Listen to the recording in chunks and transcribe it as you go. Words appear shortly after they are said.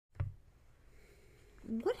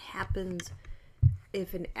What happens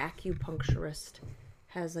if an acupuncturist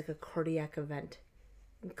has like a cardiac event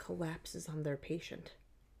and collapses on their patient?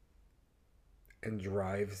 And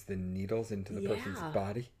drives the needles into the person's Yeah.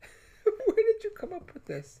 body? Where did you come up with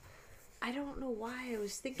this? I don't know why. I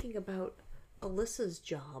was thinking about Alyssa's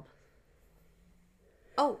job.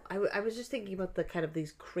 Oh, I was just thinking about the kind of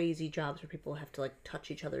these crazy jobs where people have to like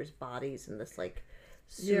touch each other's bodies in this like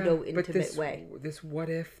pseudo-intimate way. This what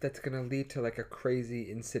if that's going to lead to like a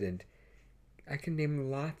crazy incident. I can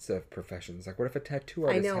name lots of professions. Like what if a tattoo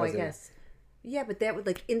artist has guess. Yeah, but that would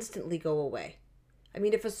like instantly go away. I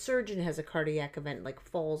mean, if a surgeon has a cardiac event, like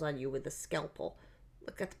falls on you with a scalpel,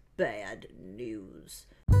 look, that's bad news.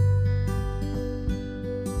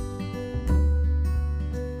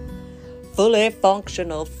 Fully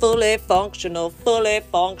functional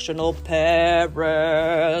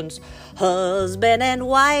parents. Husband and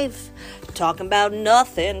wife, talking about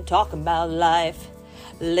nothing, talking about life.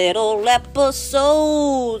 Little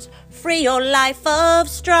episodes, free your life of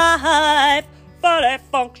strife. Fully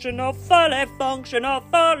functional parents.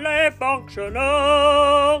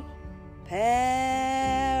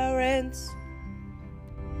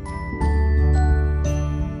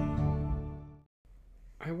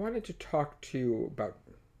 I wanted to talk to you about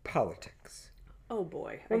politics. Oh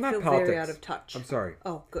boy, Well, I not feel politics. very out of touch. I'm sorry.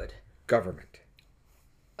 Oh, good. Government.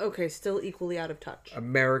 Okay, still equally out of touch.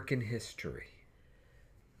 American history.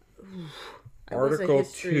 I was a Article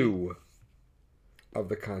history- 2 of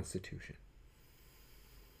the Constitution.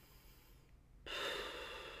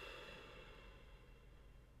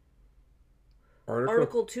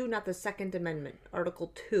 Article 2, not the Second Amendment.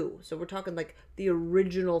 Article 2. So we're talking like the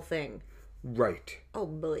original thing. Right. Oh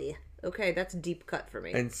boy. Okay, that's deep cut for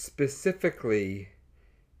me. And specifically,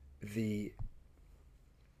 the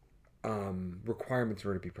requirements in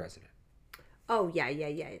order to be president. Oh, yeah.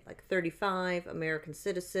 Like 35, American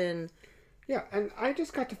citizen, Yeah, and I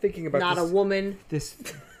just got to thinking about not a woman. this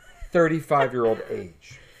 35-year-old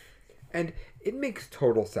age. And it makes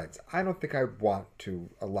total sense. I don't think I want to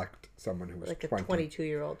elect someone who was Like a 20.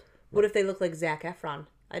 22-year-old. What if they look like Zac Efron?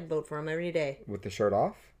 I'd vote for him every day. With the shirt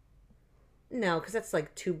off? No, because that's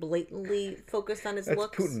like too blatantly focused on his That's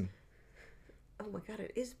looks. Putin. Oh my god,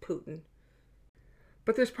 it is Putin.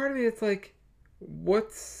 But there's part of me that's like,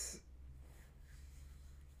 what's...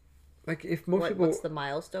 Like, if most people... What's the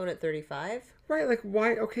milestone at 35? Right, like,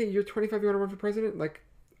 why... Okay, you're 25, you want to run for president? Like,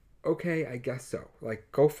 okay, I guess so.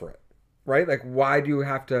 Like, go for it. Right? Like, why do you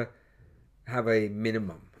have to have a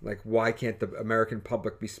minimum? Like, why can't the American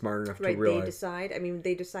public be smart enough to realize... They decide. I mean,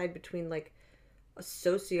 they decide between, like, a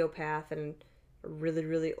sociopath and a really,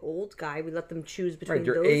 really old guy. We let them choose between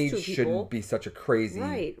your those age two people. shouldn't be such a crazy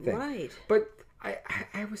thing. Right. But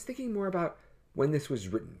I was thinking more about when this was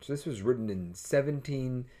written. So this was written in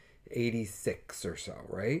 1786 or so,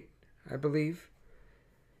 right? I believe.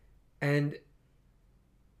 And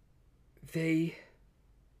they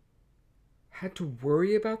had to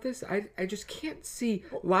worry about this. I just can't see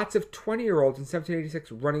lots of 20-year-olds in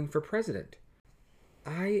 1786 running for president.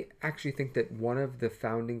 I actually think that one of the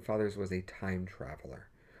founding fathers was a time traveler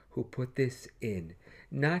who put this in,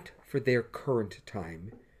 not for their current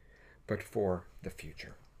time, but for the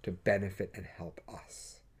future, to benefit and help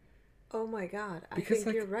us. Oh my god, I Because, think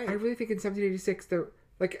like, you're right. I really think in 1786,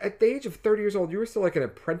 like, at the age of 30 years old, you were still like an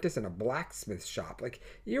apprentice in a blacksmith shop. Like,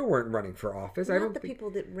 you weren't running for office. Not the people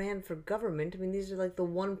that ran for government. I mean, these are like the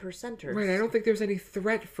 1%ers. Right, I don't think there's any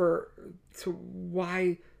threat to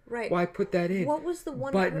why... Right. Why put that in? What was the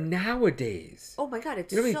one... But nowadays... Oh my god,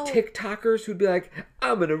 it's You know so... how many TikTokers who'd be like,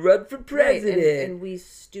 I'm going to run for president. Right, and we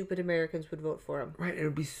stupid Americans would vote for him. Right, and it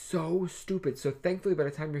would be so stupid. So thankfully, by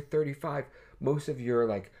the time you're 35, most of your,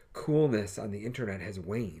 like, coolness on the internet has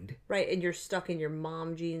waned. Right, and you're stuck in your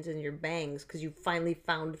mom jeans and your bangs because you finally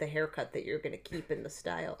found the haircut that you're going to keep in the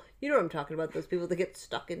style. You know what I'm talking about, those people that get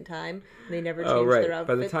stuck in time and they never change their outfits.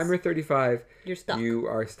 By the time you're 35, you're stuck. You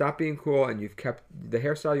are stopped being cool, and you've kept... The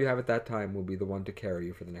hairstyle you have at that time will be the one to carry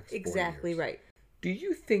you for the next 4 years. Exactly right. Do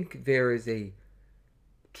you think there is a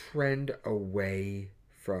trend away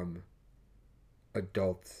from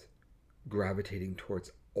adults gravitating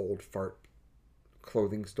towards old fart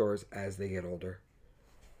clothing stores as they get older?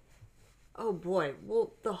 Oh boy.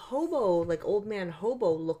 Well, the hobo, like old man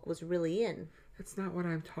hobo look was really in. That's not what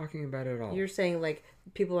I'm talking about at all. You're saying like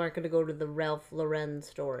people aren't going to go to the Ralph Lauren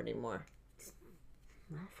store anymore.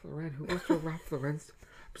 Ralph Lauren? Who goes to a Ralph Lauren store?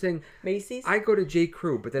 I'm saying Macy's? I go to J.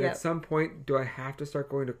 Crew, but then Yep. at some point, do I have to start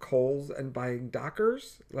going to Kohl's and buying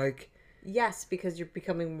Dockers? Like, Yes, because you're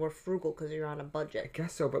becoming more frugal because you're on a I budget.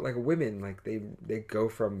 guess so. But like women, like they go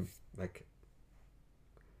from like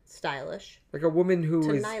stylish, Like a woman who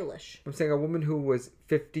to is... nihilish. I'm saying a woman who was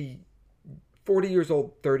 40 years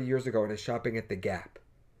old 30 years ago and is shopping at the Gap.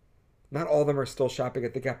 Not all of them are still shopping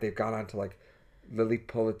at the Gap. They've gone on to like Lily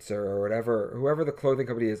Pulitzer or whatever, whoever the clothing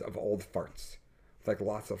company is of old farts. With like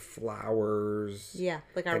lots of flowers. Yeah,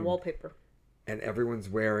 like our wallpaper. And everyone's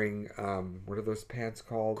wearing, what are those pants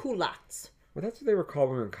called? Culottes. Well, that's what they were called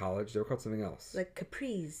when we were in college. They were called something else. Like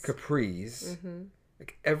capris. Capris.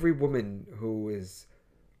 Like every woman who is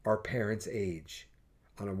our parents' age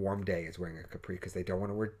on a warm day is wearing a capri because they don't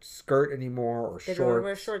want to wear skirt anymore or shorts. They don't want to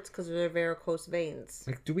wear shorts because of their varicose veins.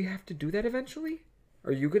 Like, do we have to do that eventually?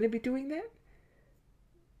 Are you going to be doing that?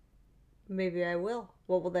 Maybe I will.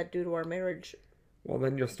 What will that do to our marriage? Well,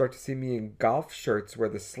 then you'll start to see me in golf shirts where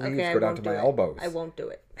the sleeves Okay, go down to my elbows. I won't do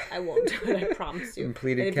it. I won't do it. I promise you. And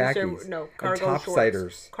pleated if you khakis. no, and cargo shorts.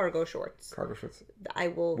 topsiders. Cargo shorts. Cargo shorts. I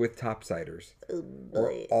will. With topsiders. Oh,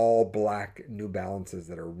 Or all black New Balances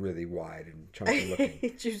that are really wide and chunky I looking.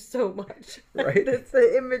 hate you so much. Right? That's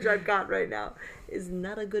the image I've got right now. Is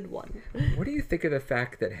not a good one. What do you think of the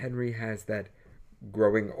fact that Henry has that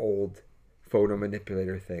growing old photo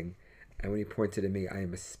manipulator thing? And when he points it at me, I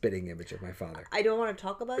am a spitting image of my father. I don't want to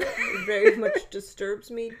talk about it. It very much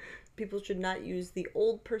disturbs me. People should not use the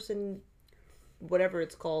old person, whatever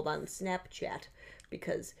it's called, on Snapchat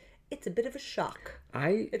because it's a bit of a shock.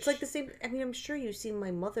 It's like the same. I mean, I'm sure you've seen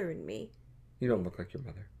my mother and me. You don't look like your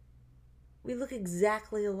mother. We look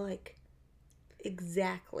exactly alike.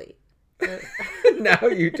 Exactly. Now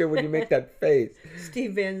you do when you make that face.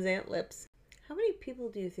 Steve Van Zandt lips. How many people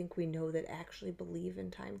do you think we know that actually believe in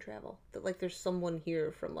time travel? That like there's someone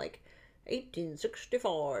here from like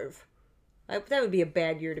 1865. That would be a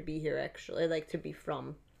bad year to be here, actually. Like to be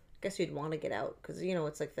from. I guess you'd want to get out because you know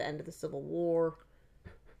it's like the end of the Civil War.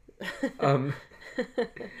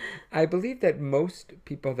 I believe that most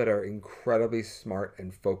people that are incredibly smart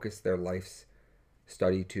and focus their life's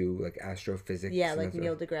study to like astrophysics. Yeah, like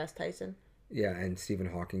Neil deGrasse Tyson. Yeah, and Stephen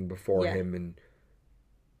Hawking before him, and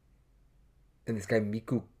this guy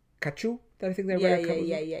Miku Kachu that I think they read a couple.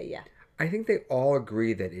 Yeah. I think they all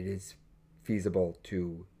agree that it is feasible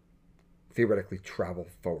to theoretically travel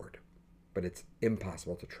forward, but it's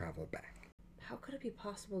impossible to travel back. How could it be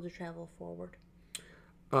possible to travel forward?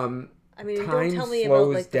 I mean, time don't tell me slows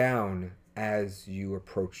about like down as you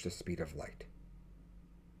approach the speed of light.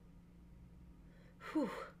 Whew,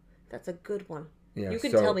 that's a good one. Yeah, you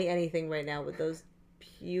can tell me anything right now with those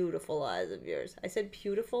beautiful eyes of yours. I said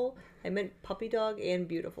beautiful. I meant puppy dog and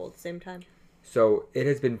beautiful at the same time. So it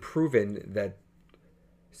has been proven that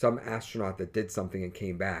some astronaut that did something and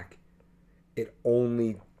came back, it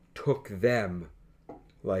only took them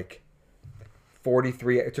like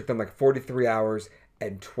 43 hours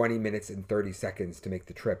and 20 minutes and 30 seconds to make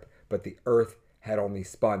the trip. But the Earth had only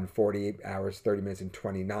spun 48 hours, 30 minutes, and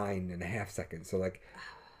 29 and a half seconds. So like...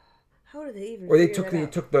 How do they even Or it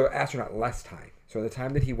took the astronaut less time. So the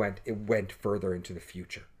time that he went, it went further into the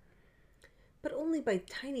future. But only by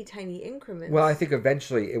tiny, tiny increments. Well, I think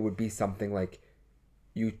eventually it would be something like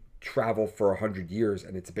you travel for 100 years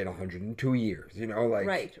and it's been 102 years, you know?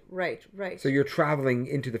 Like Right. So you're traveling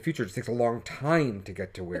into the future. It just takes a long time to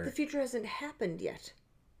get to where... But the future hasn't happened yet.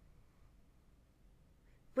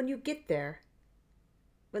 When you get there,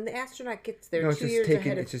 when the astronaut gets there, no, 2 years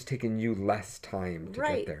ahead of... It's just taking you less time to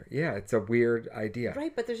Right. get there. Yeah, it's a weird idea.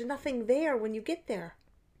 Right, but there's nothing there when you get there.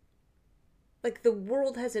 Like, the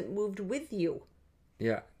world hasn't moved with you.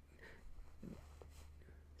 Yeah.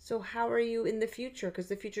 So how are you in the future? Because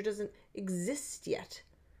the future doesn't exist yet.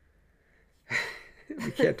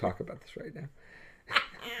 We can't talk about this right now.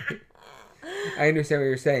 I understand what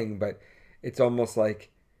you're saying, but it's almost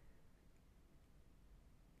like...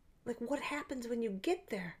 Like, what happens when you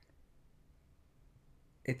get there?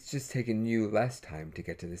 It's just taking you less time to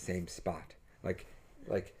get to the same spot. Like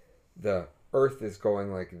the Earth is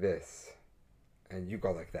going like this, and you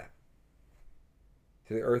go like that.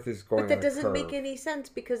 So the Earth is going. But that on a doesn't curve. make any sense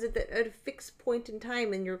because at a fixed point in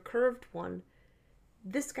time in your curved one,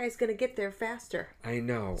 this guy's gonna get there faster. I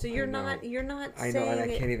know. So you're not I saying know, and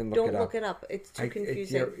I can't even look don't it up. look it up. It's too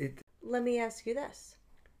confusing. It, Let me ask you this.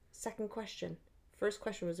 Second question. First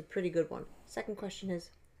question was a pretty good one. Second question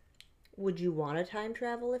is, would you want to time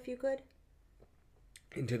travel if you could?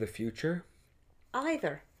 into the future?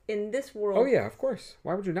 Either. In this world. Oh yeah, of course.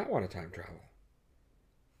 Why would you not want to time travel?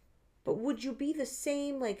 But would you be the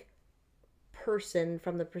same, like, person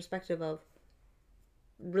from the perspective of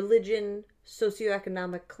religion,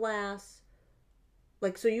 socioeconomic class?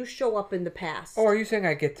 Like, so you show up in the past. Oh, are you saying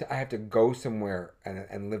I have to go somewhere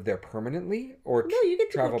and live there permanently, or No, you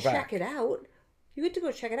get to travel go back? check it out. You get to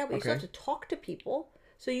go check it out, but you still Okay. have to talk to people.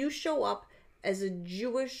 So you show up as a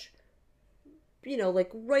Jewish,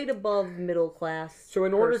 like right above middle class. So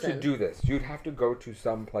in order person. to do this, you'd have to go to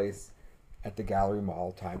some place at the Gallery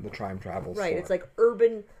Mall, the time travel store. Right, it's like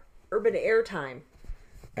urban airtime.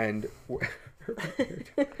 And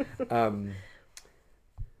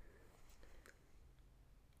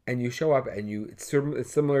and you show up and it's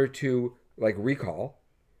similar to like Recall.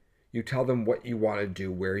 You tell them what you want to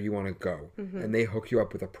do, where you want to go, and they hook you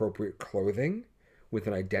up with appropriate clothing, with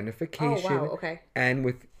an identification, and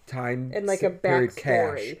with time and like a period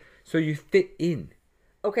backstory. cash, so you fit in.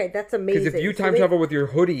 Okay, that's amazing. Because if you time travel with your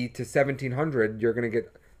hoodie to 1700, you're gonna get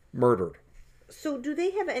murdered. So do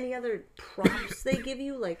they have any other props they give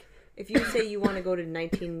you? Like, if you say you want to go to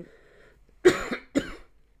 19...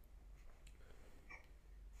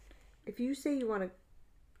 If you say you want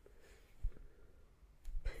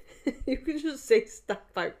to... You can just say stop.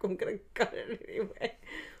 I'm going to cut it anyway.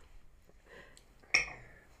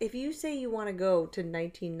 If you say you want to go to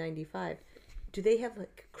 1995, do they have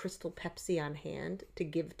like Crystal Pepsi on hand to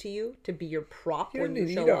give to you to be your prop when you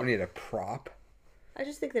show up? You don't need a prop. I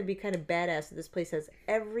just think that'd be kind of badass that this place has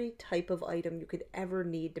every type of item you could ever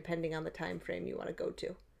need depending on the time frame you want to go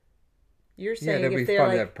to. You're saying that'd if be they're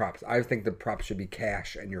fun to like... have props. I think the props should be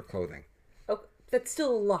cash and your clothing. Oh, that's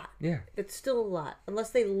still a lot. Yeah. That's still a lot.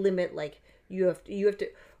 Unless they limit, like, you have to...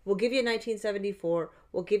 We'll give you 1974,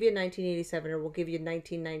 we'll give you 1987, or we'll give you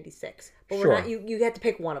 1996. But Sure. we're not... You have to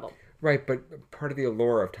pick one of them. Right, but part of the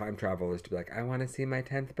allure of time travel is to be like, I want to see my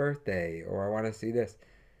 10th birthday, or I want to see this.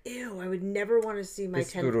 Ew, I would never want to see my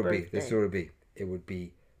 10th birthday. This is what it would be. It would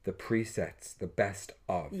be the presets, the best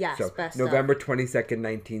of. Yes, so best November of. 22nd,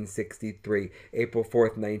 1963, April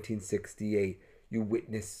 4th, 1968. You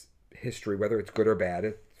witness history, whether it's good or bad.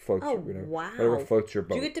 It floats Oh, wow. whatever floats your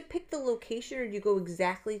boat. Do you get to pick the location, or do you go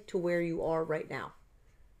exactly to where you are right now?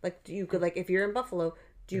 Like, you could, like, if you're in Buffalo,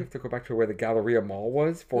 you have to go back to where the Galleria Mall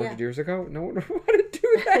was 400 Yeah. years ago? No one would want to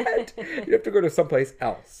do that. You have to go to someplace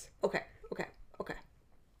else. Okay.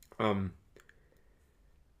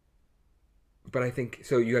 But I think,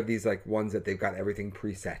 so you have these like ones that they've got everything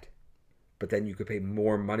preset. But then you could pay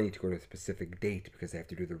more money to go to a specific date because they have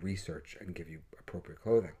to do the research and give you appropriate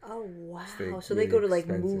clothing. Oh, wow. It's So they really go to, like,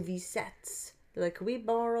 expensive. movie sets. They're like, can we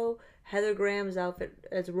borrow Heather Graham's outfit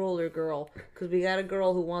as Roller Girl? Because we got a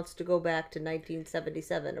girl who wants to go back to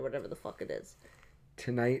 1977 or whatever the fuck it is.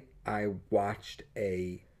 Tonight I watched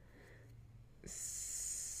a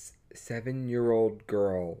 7-year-old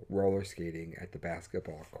girl roller skating at the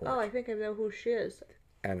basketball court. Oh, I think I know who she is.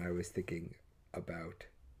 And I was thinking about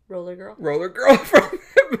Roller Girl? Roller Girl from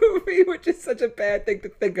that movie, which is such a bad thing to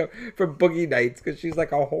think of from Boogie Nights because she's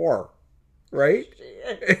like a whore, right? She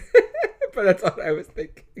is. But that's what I was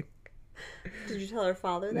thinking. Did you tell her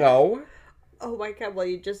father that? No. Oh my god, well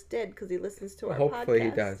you just did because he listens to our Hopefully podcast.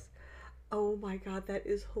 he does. Oh my god, that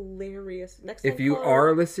is hilarious. Next If time you call are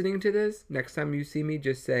her. listening to this, next time you see me,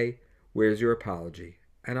 just say, "Where's your apology?"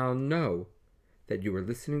 And I'll know that you were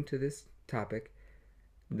listening to this topic,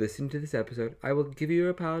 listen to this episode. I will give you your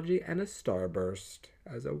apology and a starburst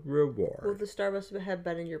as a reward. Will the Starbucks have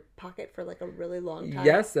been in your pocket for like a really long time?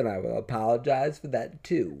 Yes, and I will apologize for that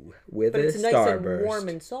too, with But a it's nice starburst. and warm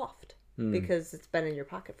and soft because it's been in your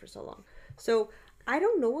pocket for so long. So I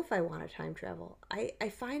don't know if I want to time travel. I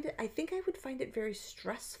think I would find it very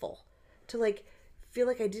stressful to like feel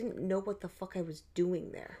like I didn't know what the fuck I was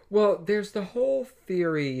doing there. Well, there's the whole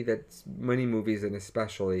theory that many movies, and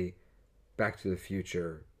especially Back to the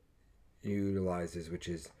Future, utilizes, which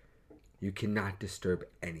is you cannot disturb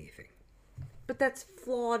anything. But that's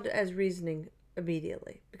flawed as reasoning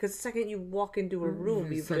immediately because the second you walk into a room,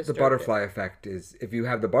 you've So disturbed the butterfly effect is if you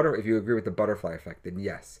agree with the butterfly effect, then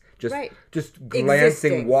yes. Just glancing,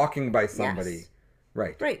 Existing. walking by somebody. Yes.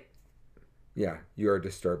 Right. Right. Yeah, you are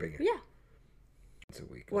disturbing it. Yeah. It's a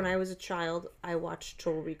week. When I was a child, I watched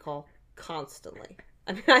Total Recall constantly.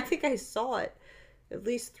 I mean, I think I saw it at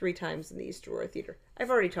least 3 times in the East Aurora Theater. I've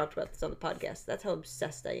already talked about this on the podcast. That's how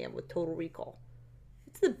obsessed I am with Total Recall.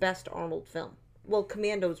 It's the best Arnold film. Well,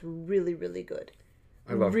 Commando's really, really good.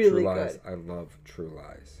 I love really True Lies. good. I love True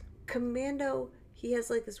Lies. Commando, he has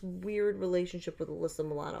like this weird relationship with Alyssa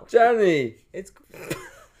Milano. Johnny! It's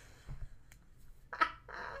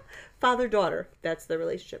father-daughter. That's their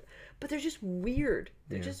relationship. But they're just weird.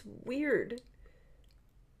 They're just weird.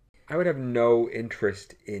 I would have no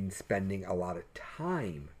interest in spending a lot of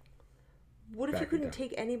time. What if you couldn't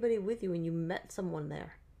take anybody with you and you met someone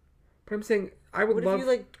there? But I'm saying, I would What love... if you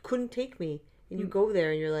like couldn't take me and you go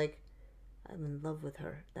there and you're like, I'm in love with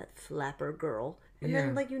her, that flapper girl, and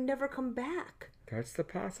then like you never come back. That's the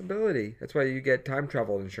possibility. That's why you get time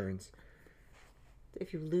travel insurance.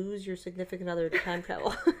 If you lose your significant other to time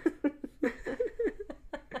travel.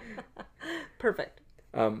 Perfect.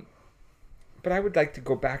 But I would like to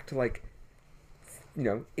go back to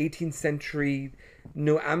 18th century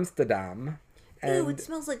New Amsterdam. Ew, it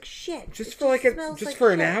smells like shit. Just It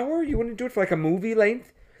for an shit. hour? You want to do it for a movie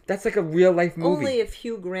length? That's like a real life movie. Only if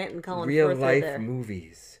Hugh Grant and Colin real Firth are life there.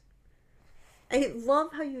 movies. I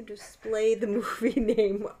love how you display the movie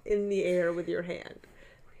name in the air with your hand.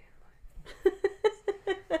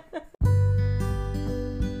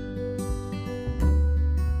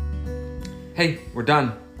 Hey, we're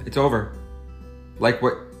done. It's over. Like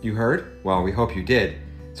what you heard? Well, we hope you did.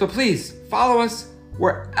 So please follow us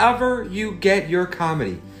wherever you get your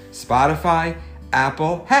comedy. Spotify,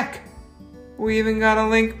 Apple, heck, we even got a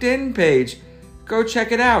LinkedIn page. Go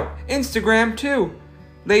check it out. Instagram too.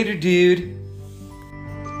 Later, dude.